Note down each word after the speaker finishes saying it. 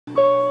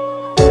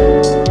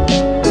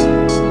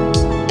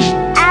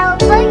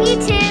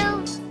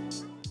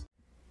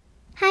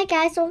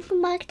guys,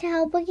 welcome back to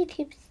How Book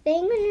YouTube. Today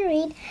I'm going to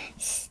read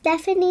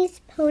Stephanie's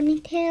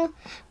Ponytail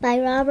by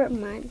Robert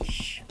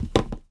Munsch.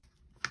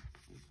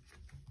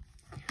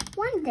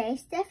 One day,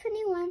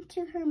 Stephanie went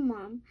to her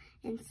mom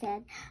and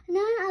said,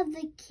 "None of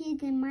the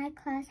kids in my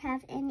class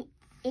have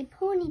a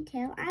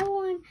ponytail. I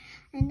want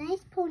a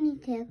nice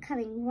ponytail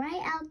coming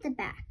right out the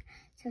back."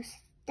 So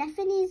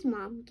Stephanie's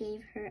mom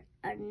gave her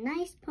a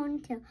nice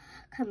ponytail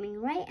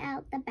coming right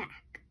out the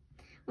back.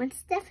 When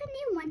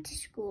Stephanie went to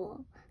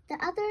school, the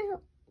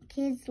other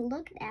kids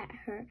looked at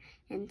her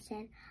and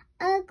said,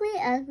 "Ugly,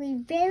 ugly,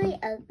 very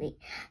ugly."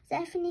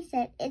 Stephanie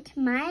said, "It's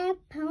my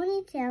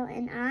ponytail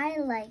and I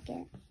like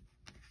it."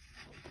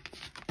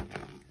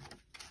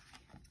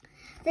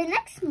 The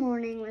next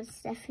morning when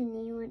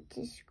Stephanie went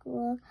to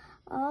school,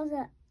 all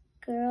the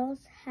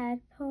girls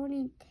had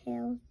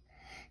ponytails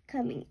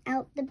coming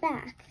out the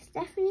back.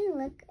 Stephanie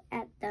looked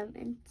at them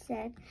and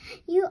said,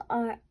 "You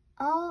are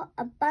all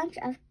a bunch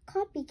of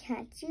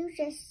copycats. You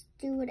just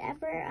do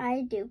whatever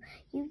I do.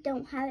 You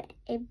don't have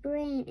a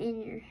brain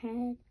in your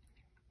head."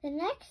 The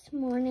next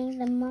morning,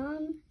 the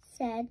mom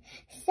said,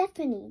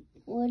 "Stephanie,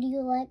 would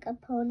you like a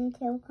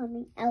ponytail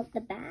coming out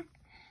the back?"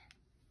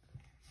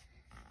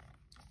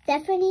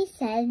 Stephanie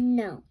said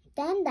no.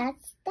 "Then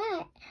that's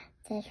that,"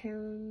 said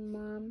her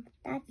mom.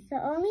 "That's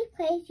the only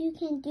place you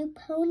can do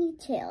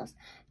ponytails."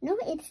 "No,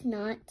 it's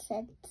not,"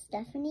 said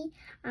Stephanie.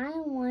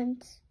 "I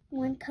want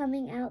one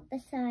coming out the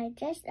side,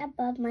 just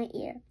above my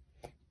ear."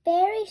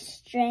 "Very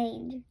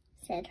strange,"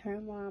 said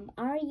her mom.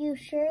 "Are you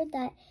sure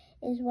that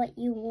is what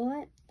you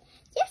want?"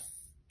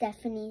 "Yes,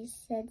 Stephanie,"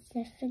 said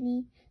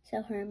Stephanie.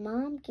 So her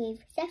mom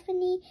gave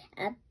Stephanie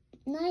a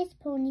nice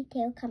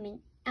ponytail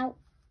coming out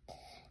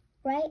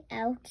right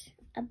out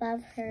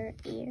above her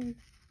ear.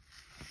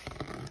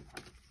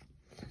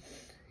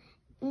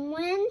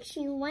 When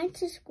she went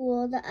to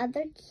school, the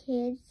other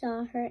kids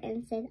saw her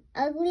and said,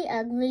 "Ugly,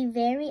 ugly,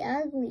 very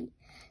ugly."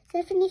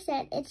 Stephanie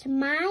said, "It's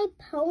my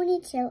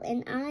ponytail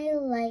and I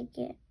like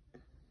it."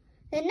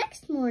 The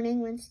next morning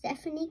when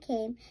Stephanie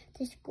came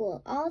to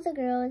school, all the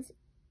girls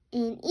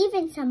and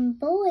even some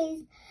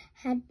boys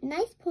had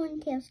nice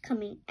ponytails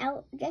coming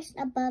out just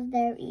above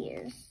their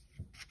ears.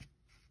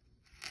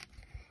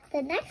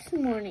 The next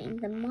morning,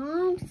 the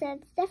mom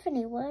said,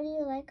 "Stephanie, would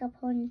you like a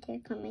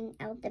ponytail coming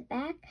out the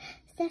back?"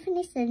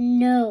 Stephanie said,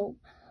 "No."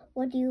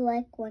 "Would you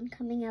like one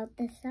coming out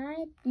the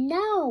side?"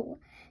 "No."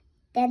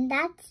 "Then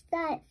that's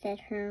that," said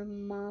her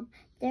mom.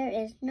 "There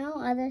is no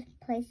other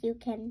place you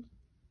can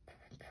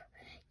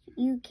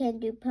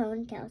do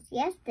ponytails."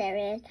 "Yes,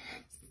 there is,"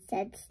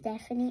 said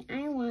Stephanie.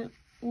 "I want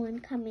one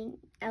coming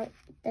out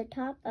the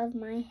top of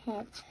my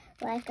head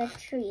like a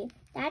tree."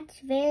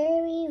 "That's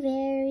very,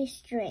 very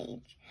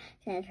strange,"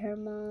 said her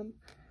mom.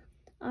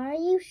 "Are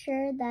you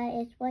sure that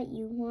is what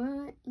you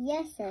want?"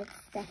 "Yes," said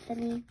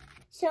Stephanie.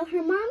 So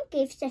her mom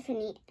gave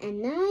Stephanie a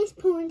nice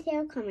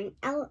ponytail coming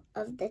out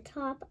of the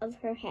top of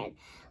her head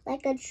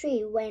like a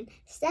tree. When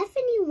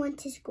Stephanie went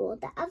to school,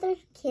 the other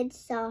kids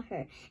saw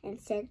her and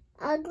said,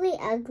 "Ugly,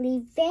 ugly,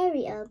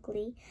 very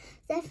ugly."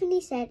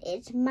 Stephanie said,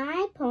 "It's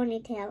my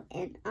ponytail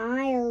and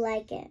I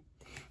like it."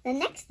 The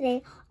next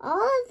day,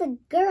 all of the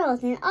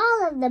girls and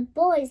all of the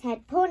boys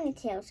had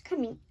ponytails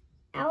coming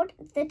out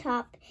the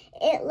top.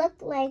 It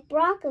looked like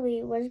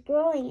broccoli was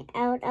growing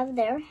out of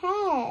their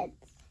heads.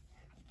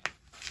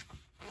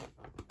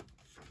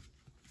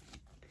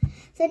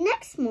 The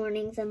next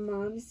morning, the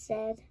mom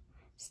said,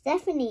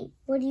 "Stephanie,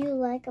 would you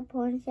like a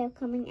ponytail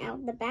coming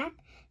out the back?"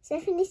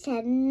 Stephanie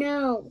said,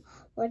 "No."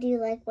 "Would you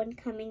like one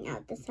coming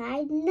out the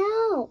side?"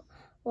 "No."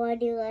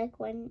 Would you like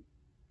one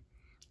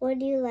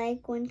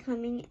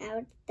coming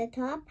out the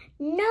top?"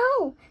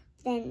 "No."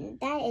 "Then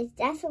that is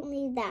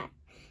definitely that,"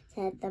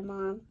 said the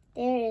mom.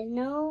 "There is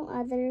no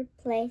other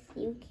place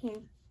you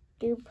can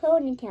do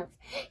ponytails."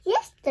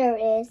 "Yes, there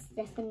is,"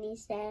 Stephanie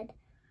said.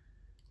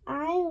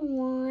 "I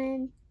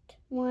want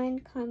one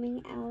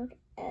coming out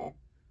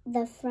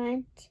the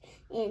front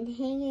and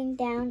hanging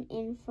down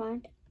in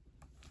front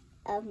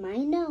of my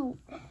nose.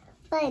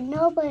 But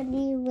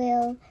nobody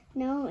will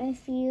know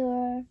if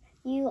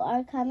you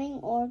are coming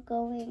or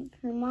going."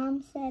 Her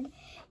mom said,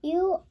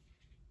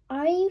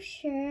 Are you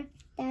sure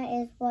that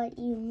is what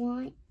you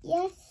want?"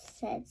 "Yes,"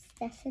 said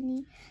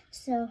Stephanie.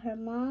 So her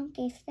mom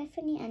gave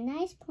Stephanie a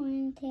nice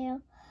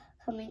ponytail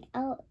coming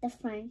out the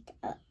front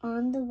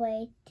on the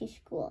way to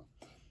school.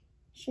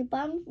 She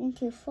bumped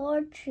into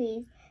 4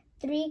 trees,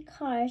 3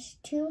 cars,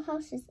 2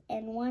 houses,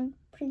 and 1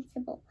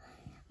 principal.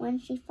 When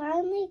she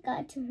finally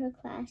got to her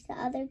class, the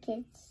other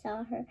kids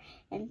saw her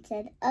and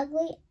said,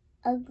 "Ugly,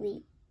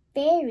 ugly,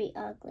 very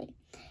ugly."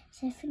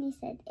 Stephanie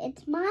said,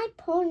 "It's my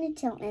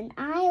ponytail and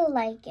I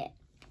like it."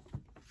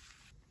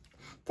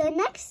 The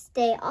next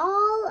day,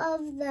 all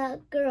of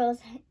the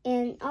girls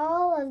and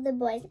all of the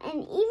boys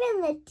and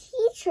even the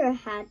teacher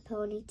had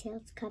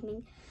ponytails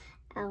coming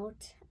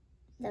out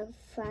the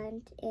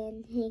front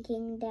and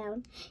hanging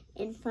down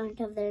in front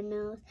of their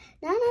nose.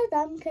 None of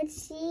them could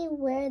see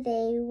where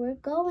they were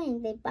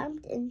going. They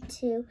bumped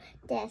into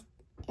death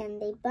and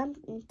they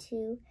bumped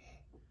into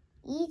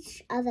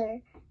each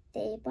other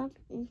They bumped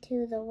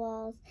into the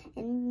walls,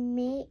 and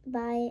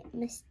by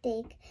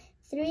mistake,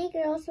 3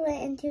 girls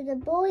went into the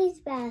boys'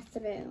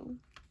 bathroom.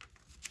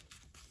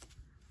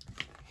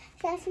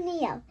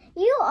 Stephanie yelled,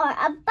 "You are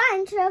a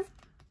bunch of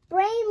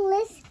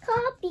brainless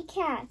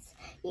copycats.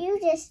 You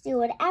just do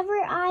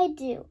whatever I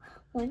do.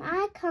 When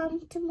I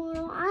come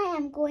tomorrow, I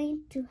am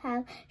going to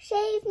have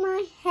shaved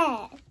my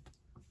head."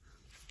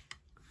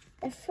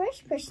 The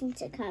first person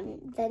to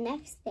come the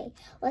next day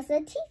was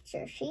the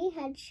teacher. She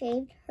had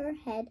shaved her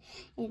head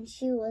and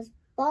she was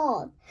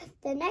bald.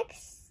 The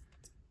next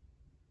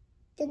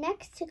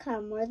to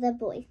come were the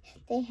boys.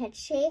 They had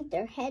shaved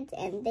their heads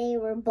and they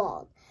were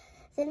bald.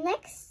 The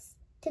next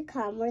to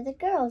come were the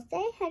girls.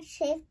 They had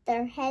shaved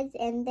their heads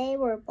and they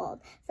were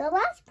bald. The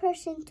last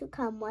person to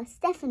come was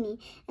Stephanie,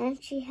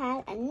 and she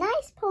had a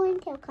nice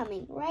ponytail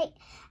coming right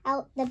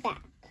out the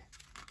back.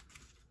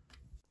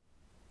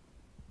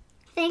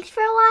 Thanks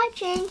for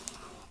watching.